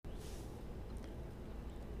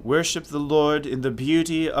Worship the Lord in the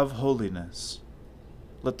beauty of holiness.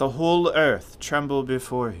 Let the whole earth tremble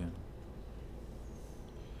before him.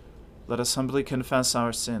 Let us humbly confess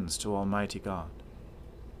our sins to Almighty God.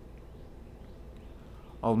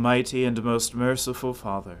 Almighty and most merciful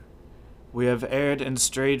Father, we have erred and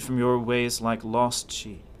strayed from your ways like lost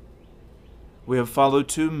sheep. We have followed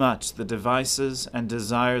too much the devices and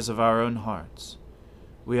desires of our own hearts.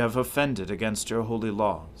 We have offended against your holy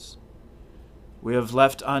laws. We have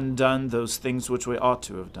left undone those things which we ought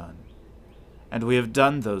to have done, and we have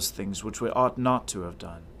done those things which we ought not to have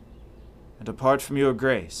done. And apart from your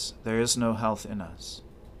grace, there is no health in us.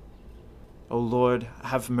 O Lord,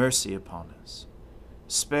 have mercy upon us.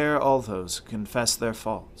 Spare all those who confess their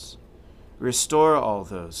faults. Restore all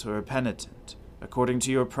those who are penitent, according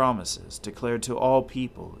to your promises declared to all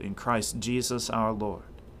people in Christ Jesus our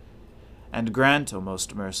Lord. And grant, O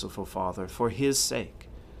most merciful Father, for his sake,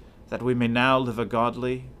 that we may now live a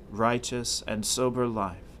godly, righteous, and sober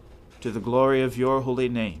life, to the glory of your holy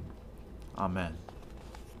name. Amen.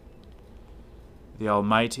 The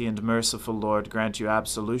Almighty and merciful Lord grant you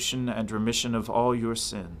absolution and remission of all your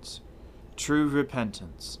sins, true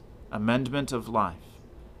repentance, amendment of life,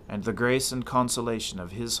 and the grace and consolation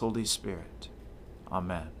of his Holy Spirit.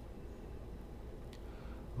 Amen.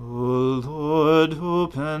 O Lord,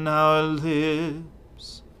 open our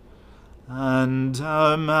lips, and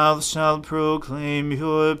our mouth shall proclaim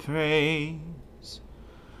your praise.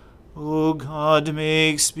 O God,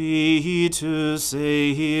 make speed to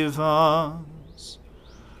save us.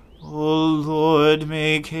 O Lord,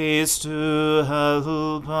 make haste to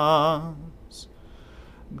help us.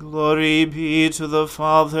 Glory be to the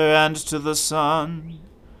Father, and to the Son,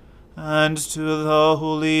 and to the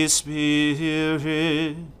Holy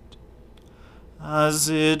Spirit, as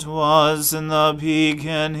it was in the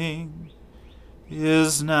beginning,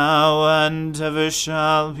 is now, and ever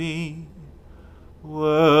shall be,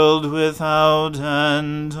 world without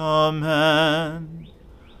end. Amen.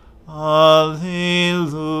 Alleluia.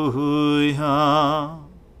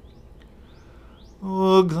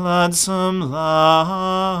 O gladsome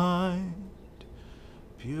light,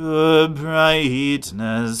 pure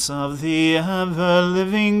brightness of the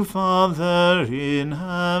ever-living Father in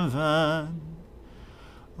heaven,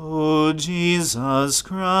 O Jesus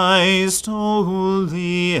Christ,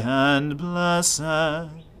 holy and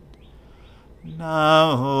blessed,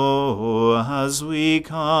 now as we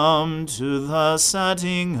come to the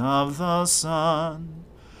setting of the sun,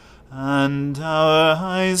 and our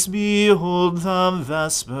eyes behold the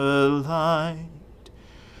vesper light,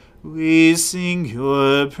 we sing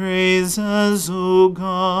your praises, O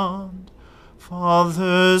God,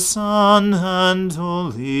 Father, Son, and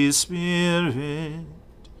Holy Spirit.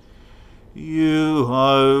 You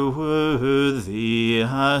are worthy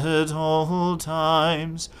at all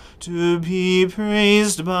times to be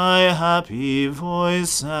praised by happy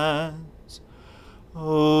voices,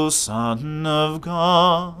 O Son of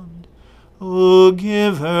God, O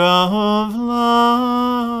Giver of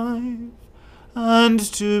life, and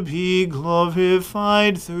to be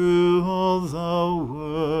glorified through all the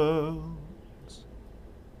worlds.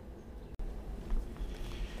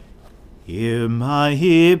 Hear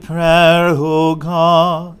my prayer, O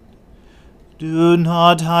God. Do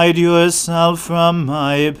not hide yourself from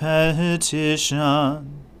my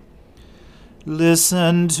petition.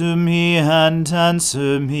 Listen to me and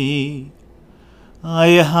answer me. I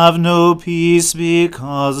have no peace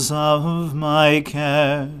because of my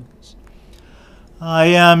cares. I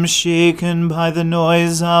am shaken by the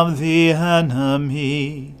noise of the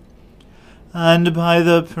enemy, and by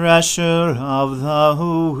the pressure of the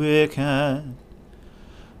wicked.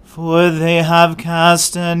 For they have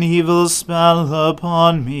cast an evil spell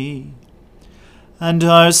upon me, and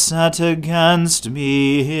are set against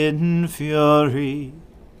me in fury.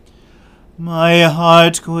 My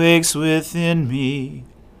heart quakes within me,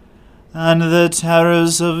 and the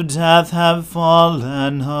terrors of death have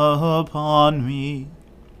fallen upon me.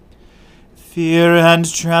 Fear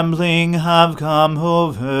and trembling have come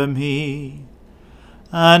over me,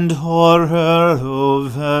 and horror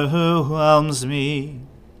overwhelms me.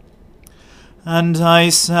 And I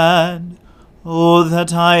said, Oh,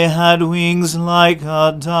 that I had wings like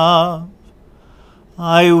a dove!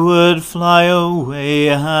 I would fly away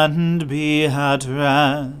and be at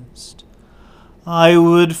rest. I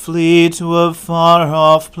would flee to a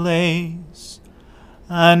far-off place,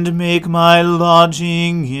 and make my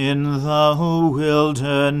lodging in the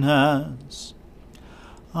wilderness.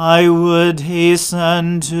 I would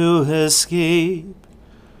hasten to escape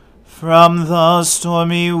from the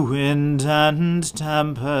stormy wind and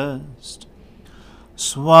tempest,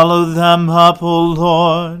 Swallow them up, O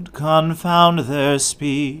Lord, confound their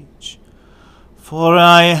speech. For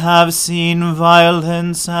I have seen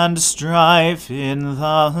violence and strife in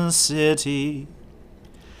the city.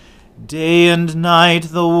 Day and night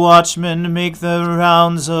the watchmen make their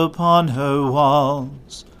rounds upon her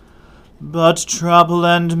walls, but trouble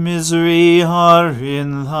and misery are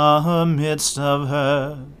in the midst of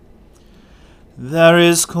her. There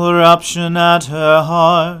is corruption at her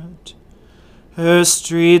heart. Her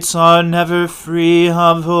streets are never free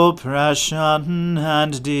of oppression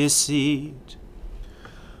and deceit.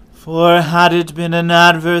 For had it been an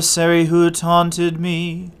adversary who taunted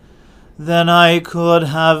me, then I could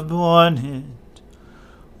have borne it.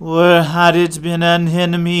 Or had it been an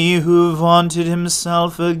enemy who vaunted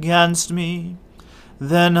himself against me,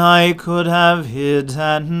 then I could have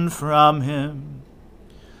hidden from him.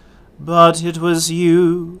 But it was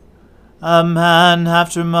you, a man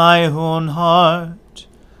after my own heart,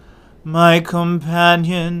 my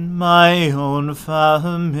companion, my own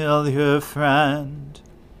familiar friend.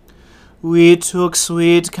 We took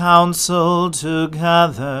sweet counsel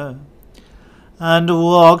together, and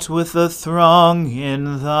walked with the throng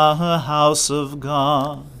in the house of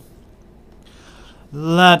God.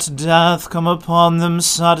 Let death come upon them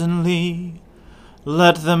suddenly.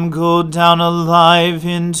 Let them go down alive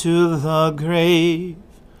into the grave.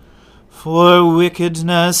 For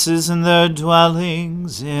wickedness is in their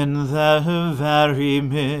dwellings, in their very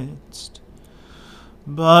midst.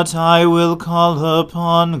 But I will call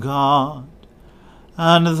upon God,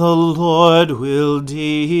 and the Lord will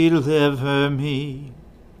deliver me.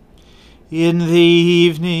 In the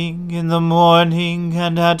evening, in the morning,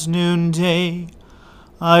 and at noonday,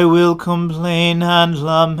 I will complain and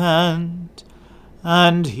lament,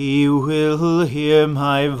 and he will hear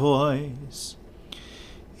my voice.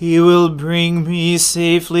 He will bring me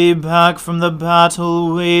safely back from the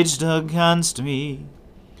battle waged against me,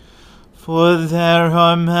 for there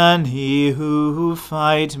are many who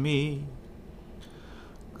fight me.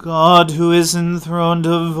 God, who is enthroned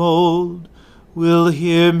of old, will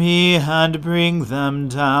hear me and bring them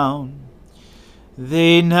down.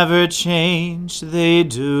 They never change, they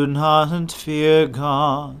do not fear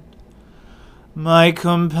God. My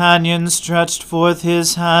companion stretched forth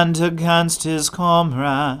his hand against his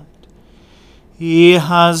comrade. He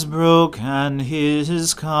has broken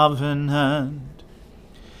his covenant.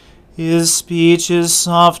 His speech is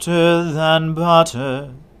softer than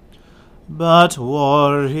butter, but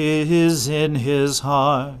war is in his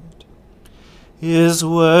heart. His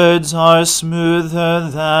words are smoother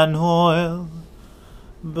than oil,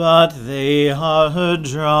 but they are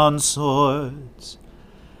drawn swords.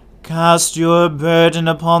 Cast your burden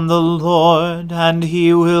upon the Lord, and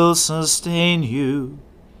he will sustain you.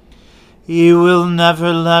 He will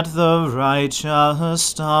never let the righteous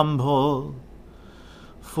stumble.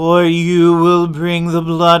 For you will bring the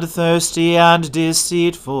bloodthirsty and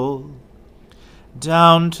deceitful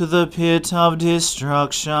down to the pit of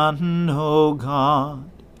destruction, O God.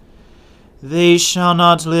 They shall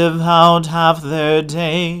not live out half their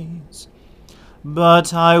days,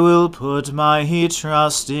 but I will put my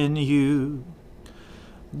trust in you.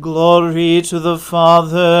 Glory to the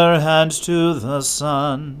Father, and to the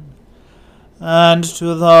Son, and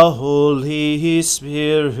to the Holy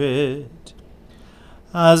Spirit,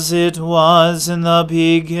 as it was in the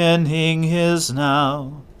beginning, is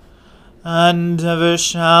now, and ever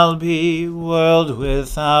shall be, world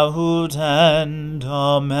without end.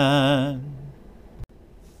 Amen.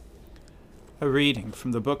 A reading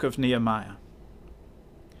from the book of Nehemiah.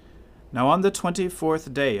 Now on the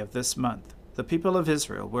 24th day of this month, the people of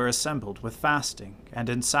Israel were assembled with fasting, and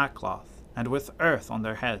in sackcloth, and with earth on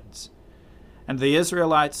their heads. And the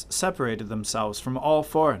Israelites separated themselves from all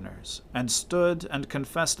foreigners, and stood and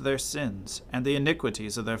confessed their sins and the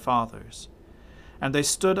iniquities of their fathers. And they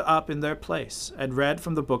stood up in their place, and read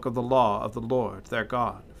from the book of the law of the Lord their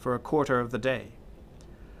God for a quarter of the day.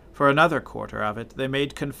 For another quarter of it they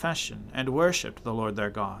made confession, and worshipped the Lord their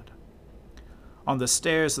God. On the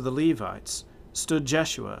stairs of the Levites stood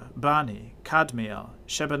Jeshua, Bani, Kadmiel,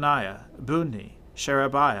 Shebaniah, Bunni,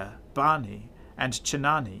 Sherebiah, Bani, and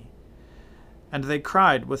Chinani. And they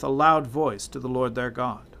cried with a loud voice to the Lord their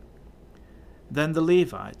God. Then the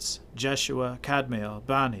Levites, Jeshua, Kadmiel,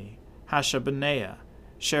 Bani, Hashabneiah,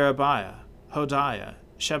 Sherebiah, Hodiah,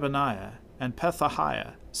 Shebaniah, and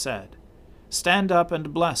Pethahiah, said, Stand up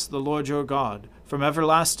and bless the Lord your God, from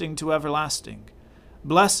everlasting to everlasting.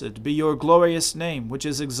 Blessed be your glorious name, which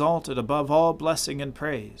is exalted above all blessing and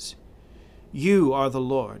praise. You are the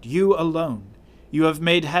Lord, you alone. You have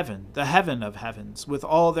made heaven, the heaven of heavens, with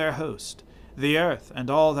all their host, the earth and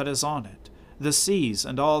all that is on it, the seas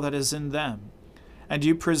and all that is in them, and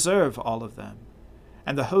you preserve all of them,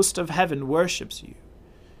 and the host of heaven worships you.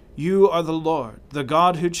 You are the Lord, the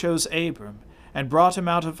God who chose Abram, and brought him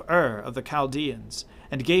out of Ur of the Chaldeans,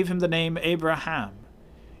 and gave him the name Abraham.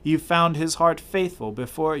 You found his heart faithful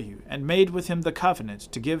before you, and made with him the covenant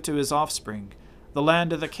to give to his offspring the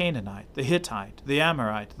land of the Canaanite, the Hittite, the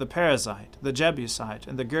Amorite, the Perizzite, the Jebusite,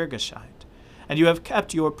 and the Girgashite. And you have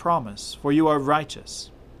kept your promise, for you are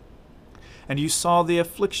righteous. And you saw the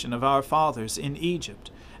affliction of our fathers in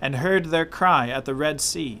Egypt, and heard their cry at the Red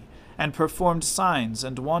Sea, and performed signs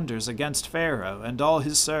and wonders against Pharaoh and all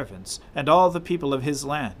his servants, and all the people of his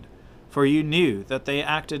land. For you knew that they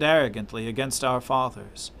acted arrogantly against our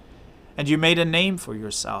fathers. And you made a name for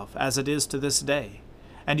yourself, as it is to this day.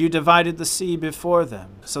 And you divided the sea before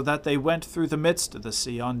them, so that they went through the midst of the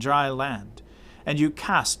sea on dry land. And you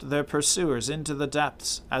cast their pursuers into the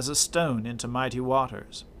depths, as a stone into mighty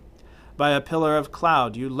waters. By a pillar of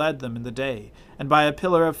cloud you led them in the day, and by a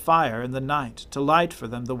pillar of fire in the night, to light for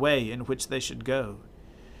them the way in which they should go.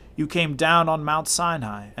 You came down on Mount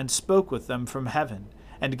Sinai, and spoke with them from heaven,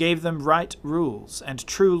 and gave them right rules, and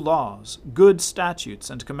true laws, good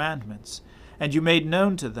statutes and commandments. And you made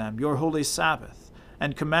known to them your holy Sabbath,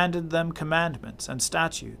 and commanded them commandments and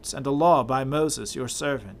statutes, and a law by Moses your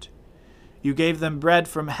servant. You gave them bread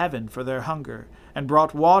from heaven for their hunger, and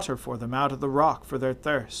brought water for them out of the rock for their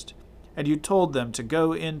thirst. And you told them to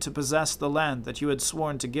go in to possess the land that you had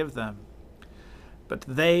sworn to give them. But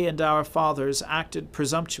they and our fathers acted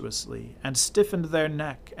presumptuously, and stiffened their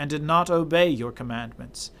neck, and did not obey your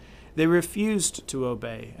commandments. They refused to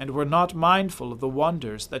obey, and were not mindful of the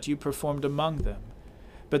wonders that you performed among them.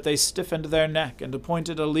 But they stiffened their neck, and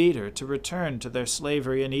appointed a leader to return to their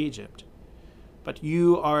slavery in Egypt. But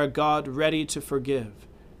you are a God ready to forgive,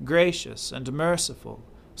 gracious and merciful,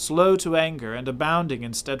 slow to anger, and abounding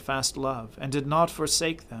in steadfast love, and did not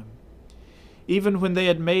forsake them. Even when they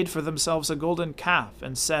had made for themselves a golden calf,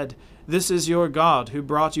 and said, This is your God who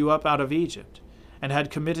brought you up out of Egypt, and had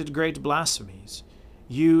committed great blasphemies,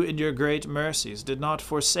 you in your great mercies did not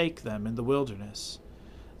forsake them in the wilderness.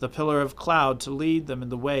 The pillar of cloud to lead them in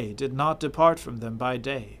the way did not depart from them by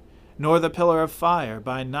day, nor the pillar of fire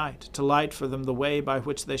by night to light for them the way by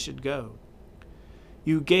which they should go.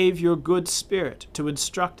 You gave your good spirit to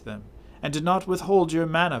instruct them, and did not withhold your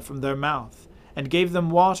manna from their mouth, and gave them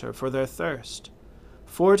water for their thirst.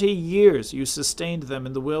 40 years you sustained them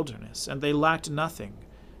in the wilderness, and they lacked nothing.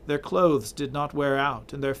 Their clothes did not wear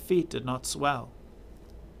out, and their feet did not swell.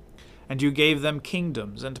 And you gave them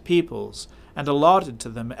kingdoms and peoples, and allotted to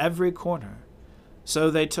them every corner. So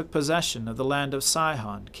they took possession of the land of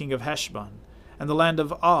Sihon, king of Heshbon, and the land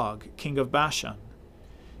of Og, king of Bashan.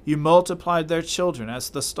 You multiplied their children as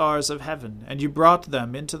the stars of heaven, and you brought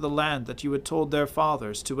them into the land that you had told their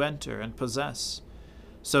fathers to enter and possess.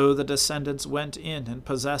 So the descendants went in and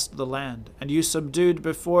possessed the land, and you subdued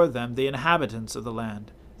before them the inhabitants of the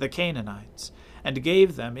land, the Canaanites, and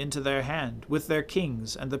gave them into their hand, with their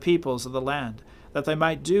kings and the peoples of the land, that they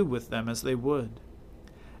might do with them as they would.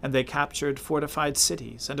 And they captured fortified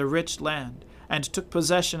cities and a rich land, and took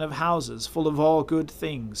possession of houses full of all good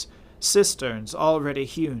things, cisterns already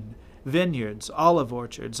hewn, vineyards, olive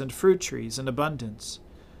orchards, and fruit trees in abundance.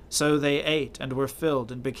 So they ate and were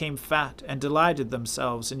filled, and became fat, and delighted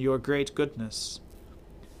themselves in your great goodness.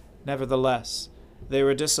 Nevertheless, they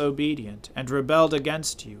were disobedient, and rebelled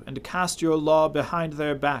against you, and cast your law behind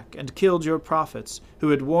their back, and killed your prophets, who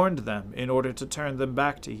had warned them, in order to turn them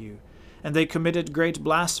back to you. And they committed great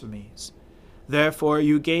blasphemies. Therefore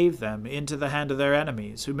you gave them into the hand of their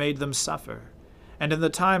enemies, who made them suffer. And in the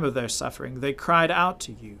time of their suffering they cried out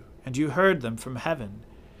to you, and you heard them from heaven.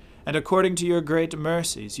 And according to your great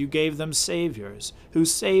mercies you gave them saviors, who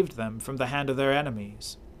saved them from the hand of their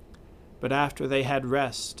enemies. But after they had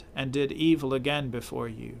rest, and did evil again before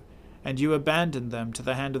you, and you abandoned them to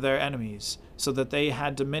the hand of their enemies, so that they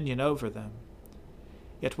had dominion over them.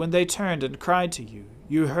 Yet when they turned and cried to you,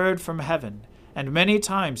 you heard from heaven, and many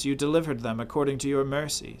times you delivered them according to your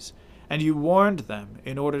mercies, and you warned them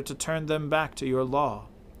in order to turn them back to your law.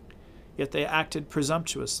 Yet they acted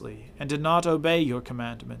presumptuously, and did not obey your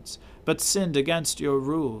commandments, but sinned against your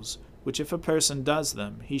rules, which if a person does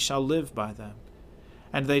them, he shall live by them.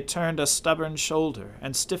 And they turned a stubborn shoulder,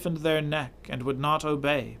 and stiffened their neck, and would not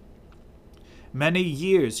obey. Many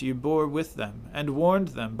years you bore with them, and warned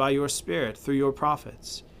them by your Spirit through your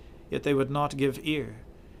prophets. Yet they would not give ear.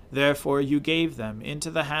 Therefore you gave them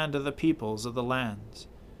into the hand of the peoples of the lands.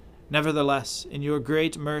 Nevertheless, in your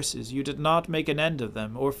great mercies you did not make an end of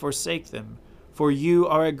them, or forsake them, for you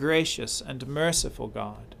are a gracious and merciful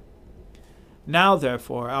God. Now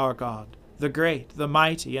therefore, our God, the great, the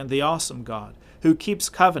mighty, and the awesome God, who keeps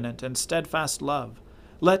covenant and steadfast love,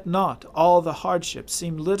 let not all the hardship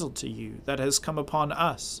seem little to you that has come upon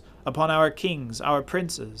us, upon our kings, our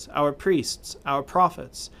princes, our priests, our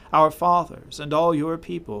prophets, our fathers, and all your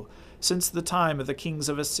people, since the time of the kings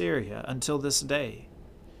of Assyria until this day.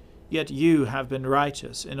 Yet you have been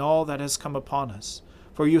righteous in all that has come upon us,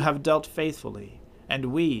 for you have dealt faithfully, and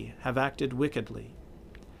we have acted wickedly.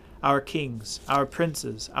 Our kings, our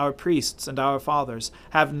princes, our priests, and our fathers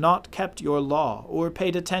have not kept your law or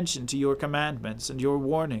paid attention to your commandments and your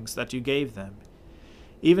warnings that you gave them.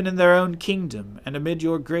 Even in their own kingdom, and amid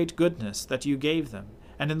your great goodness that you gave them,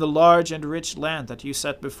 and in the large and rich land that you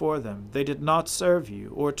set before them, they did not serve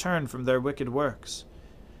you or turn from their wicked works.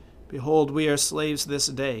 Behold, we are slaves this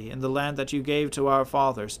day in the land that you gave to our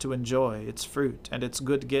fathers to enjoy its fruit and its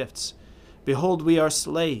good gifts. Behold, we are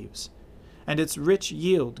slaves, and its rich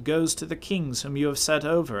yield goes to the kings whom you have set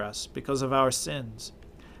over us because of our sins.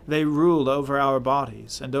 They rule over our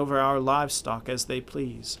bodies and over our livestock as they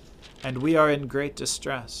please, and we are in great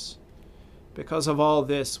distress. Because of all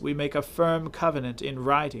this, we make a firm covenant in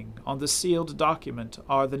writing. On the sealed document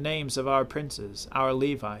are the names of our princes, our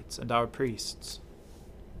Levites, and our priests.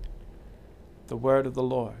 The word of the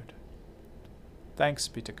Lord. Thanks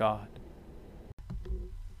be to God.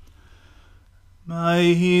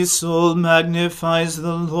 My soul magnifies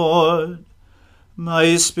the Lord.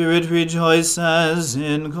 My spirit rejoices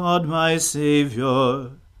in God my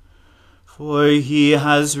Saviour. For he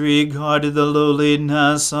has regarded the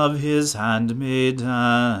lowliness of his handmaiden.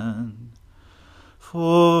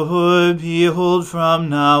 For behold, from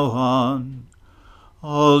now on,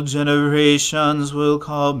 all generations will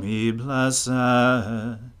call me blessed.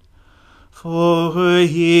 For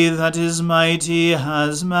he that is mighty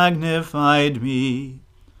has magnified me,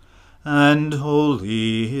 and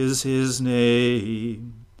holy is his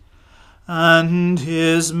name. And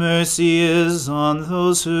his mercy is on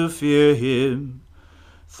those who fear him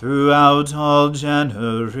throughout all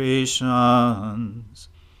generations.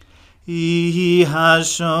 He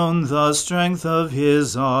has shown the strength of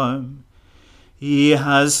his arm. He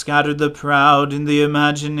has scattered the proud in the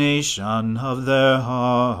imagination of their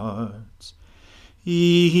hearts.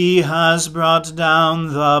 He has brought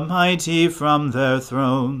down the mighty from their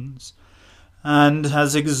thrones, and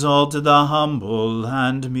has exalted the humble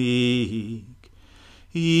and meek.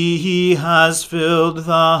 He has filled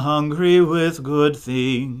the hungry with good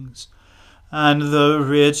things, and the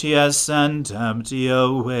rich he has sent empty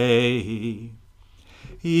away.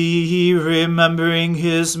 He, remembering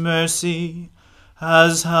his mercy,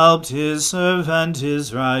 has helped his servant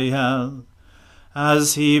Israel,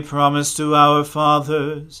 as he promised to our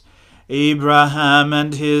fathers, Abraham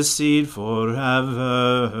and his seed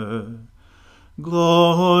forever.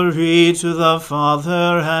 Glory to the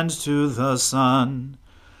Father, and to the Son,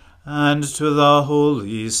 and to the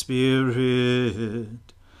Holy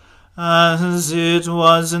Spirit, as it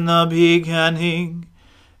was in the beginning,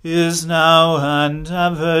 is now, and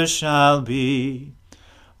ever shall be,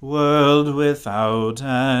 world without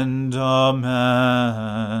end.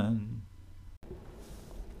 Amen.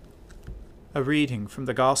 A reading from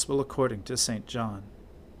the Gospel according to St. John.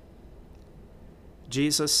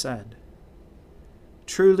 Jesus said,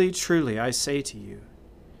 "Truly, truly, I say to you,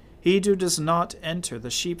 he who does not enter the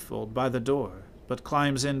sheepfold by the door, but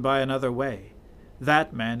climbs in by another way,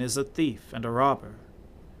 that man is a thief and a robber.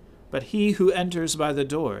 But he who enters by the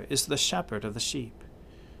door is the shepherd of the sheep.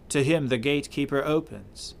 To him the gatekeeper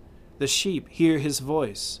opens. The sheep hear his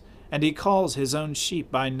voice, and he calls his own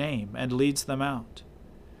sheep by name and leads them out.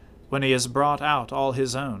 When he has brought out all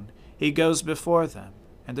his own, he goes before them,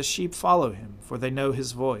 and the sheep follow him, for they know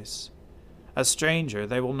his voice. A stranger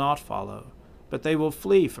they will not follow, but they will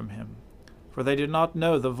flee from him, for they do not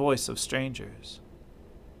know the voice of strangers."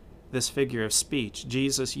 This figure of speech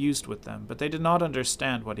Jesus used with them, but they did not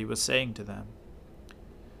understand what he was saying to them.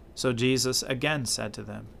 So Jesus again said to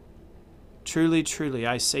them, "Truly, truly,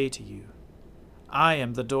 I say to you, I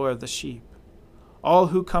am the door of the sheep. All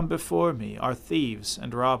who come before me are thieves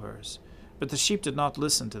and robbers, but the sheep did not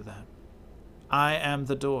listen to them. I am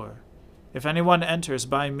the door. If anyone enters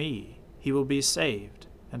by me, he will be saved,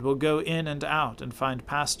 and will go in and out and find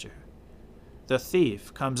pasture. The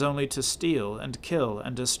thief comes only to steal and kill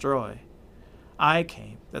and destroy. I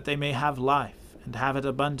came that they may have life and have it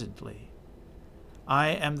abundantly. I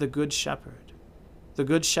am the good shepherd. The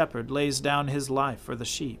good shepherd lays down his life for the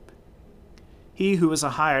sheep. He who is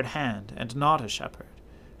a hired hand and not a shepherd,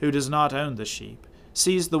 who does not own the sheep,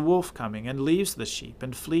 sees the wolf coming and leaves the sheep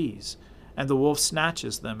and flees, and the wolf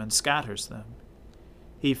snatches them and scatters them.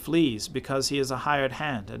 He flees because he is a hired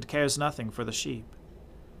hand and cares nothing for the sheep.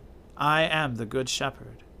 I am the good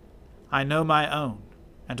shepherd. I know my own,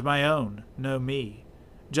 and my own know me,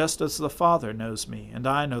 just as the Father knows me, and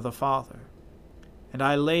I know the Father. And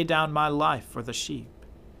I lay down my life for the sheep.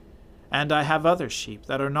 And I have other sheep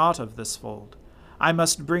that are not of this fold. I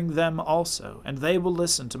must bring them also, and they will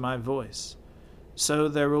listen to my voice. So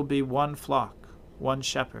there will be one flock, one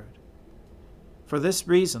shepherd. For this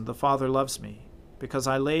reason the Father loves me, because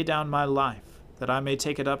I lay down my life, that I may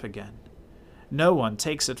take it up again. No one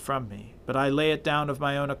takes it from me, but I lay it down of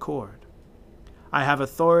my own accord. I have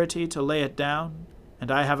authority to lay it down, and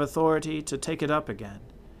I have authority to take it up again.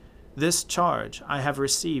 This charge I have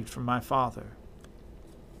received from my Father.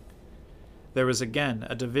 There was again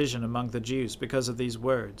a division among the Jews because of these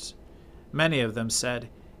words. Many of them said,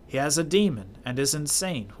 "He has a demon and is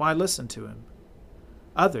insane. Why listen to him?"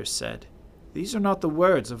 Others said, "These are not the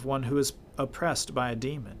words of one who is oppressed by a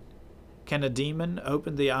demon. Can a demon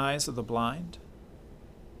open the eyes of the blind?"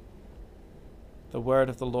 The word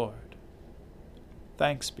of the Lord.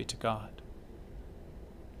 Thanks be to God.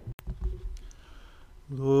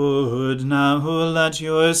 Lord, now let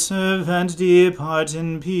your servant depart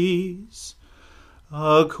in peace,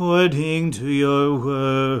 according to your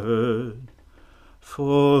word.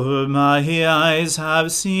 For my eyes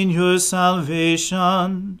have seen your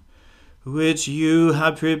salvation, which you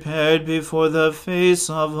have prepared before the face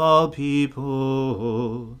of all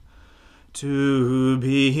people, to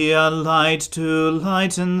be a light to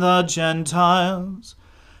lighten the Gentiles,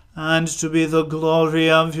 and to be the glory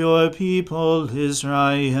of your people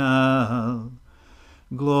Israel.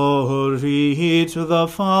 Glory to the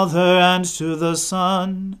Father, and to the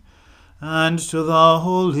Son, and to the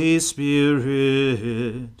Holy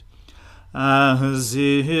Spirit, as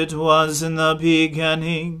it was in the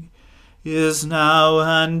beginning, is now,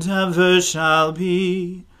 and ever shall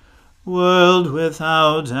be, world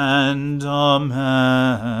without end.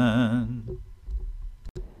 Amen.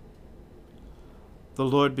 The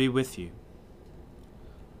Lord be with you.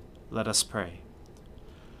 Let us pray.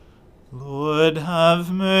 Lord,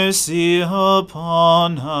 have mercy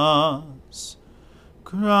upon us.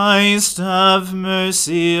 Christ, have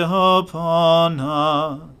mercy upon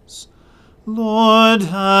us. Lord,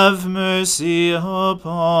 have mercy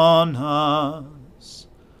upon us.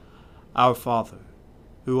 Our Father,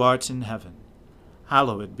 who art in heaven,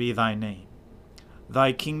 hallowed be thy name.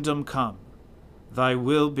 Thy kingdom come, thy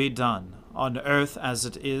will be done, on earth as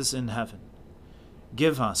it is in heaven.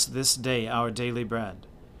 Give us this day our daily bread,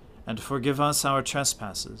 and forgive us our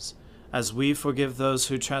trespasses, as we forgive those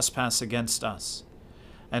who trespass against us.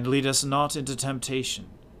 And lead us not into temptation,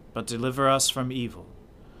 but deliver us from evil.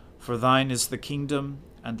 For thine is the kingdom,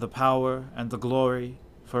 and the power, and the glory,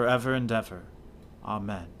 forever and ever.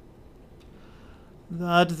 Amen.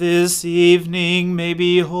 That this evening may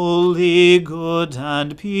be holy, good,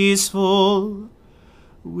 and peaceful,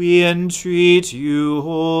 we entreat you,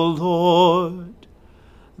 O Lord,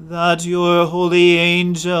 that your holy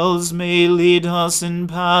angels may lead us in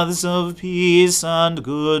paths of peace and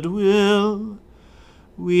goodwill.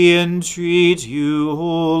 We entreat you,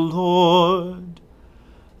 O Lord,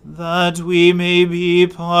 that we may be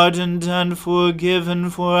pardoned and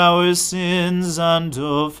forgiven for our sins and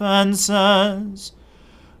offenses.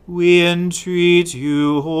 We entreat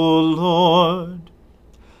you, O Lord,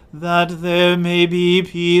 that there may be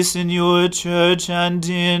peace in your church and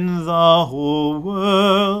in the whole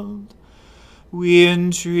world. We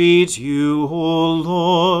entreat you, O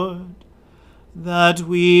Lord, that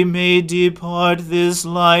we may depart this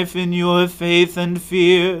life in your faith and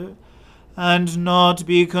fear, and not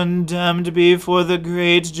be condemned before the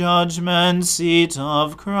great judgment seat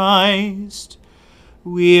of Christ.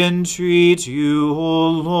 We entreat you, O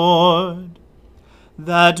Lord,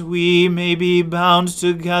 that we may be bound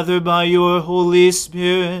together by your Holy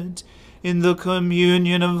Spirit in the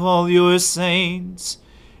communion of all your saints,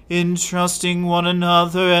 entrusting one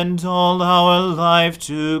another and all our life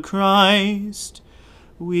to Christ.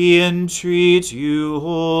 We entreat you,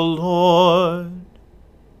 O Lord.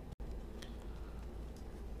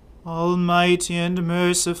 Almighty and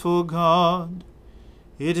merciful God,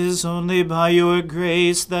 it is only by your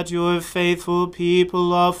grace that your faithful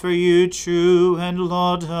people offer you true and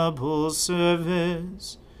laudable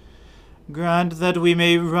service. Grant that we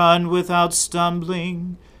may run without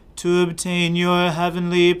stumbling to obtain your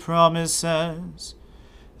heavenly promises.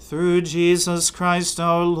 Through Jesus Christ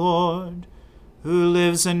our Lord, who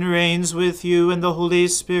lives and reigns with you in the Holy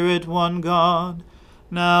Spirit, one God,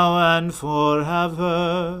 now and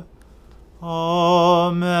forever.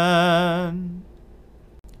 Amen.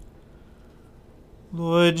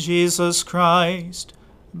 Lord Jesus Christ,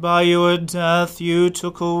 By your death you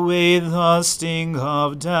took away the sting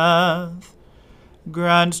of death.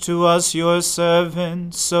 Grant to us, your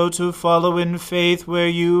servants, so to follow in faith where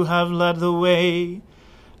you have led the way,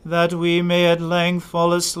 that we may at length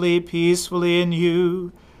fall asleep peacefully in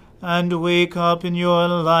you, and wake up in your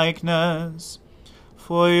likeness.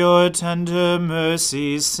 For your tender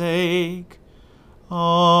mercy's sake.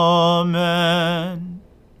 Amen.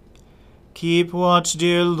 Keep watch,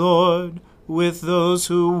 dear Lord, with those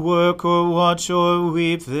who work or watch or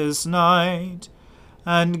weep this night,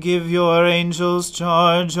 and give your angels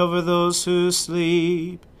charge over those who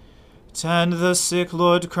sleep. Tend the sick,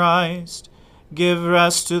 Lord Christ. Give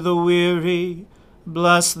rest to the weary.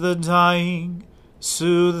 Bless the dying.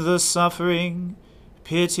 Soothe the suffering.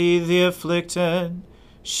 Pity the afflicted.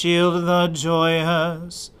 Shield the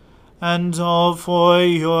joyous. And all for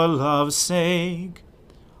your love's sake.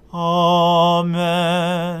 Amen.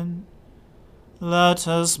 Let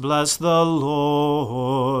us bless the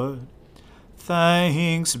Lord.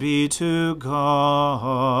 Thanks be to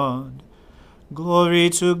God. Glory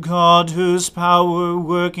to God, whose power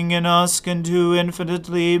working in us can do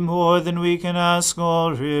infinitely more than we can ask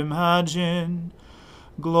or imagine.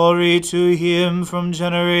 Glory to him from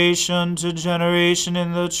generation to generation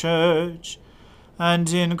in the church, and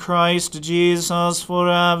in Christ Jesus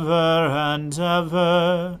forever and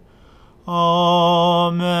ever.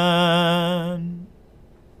 Amen.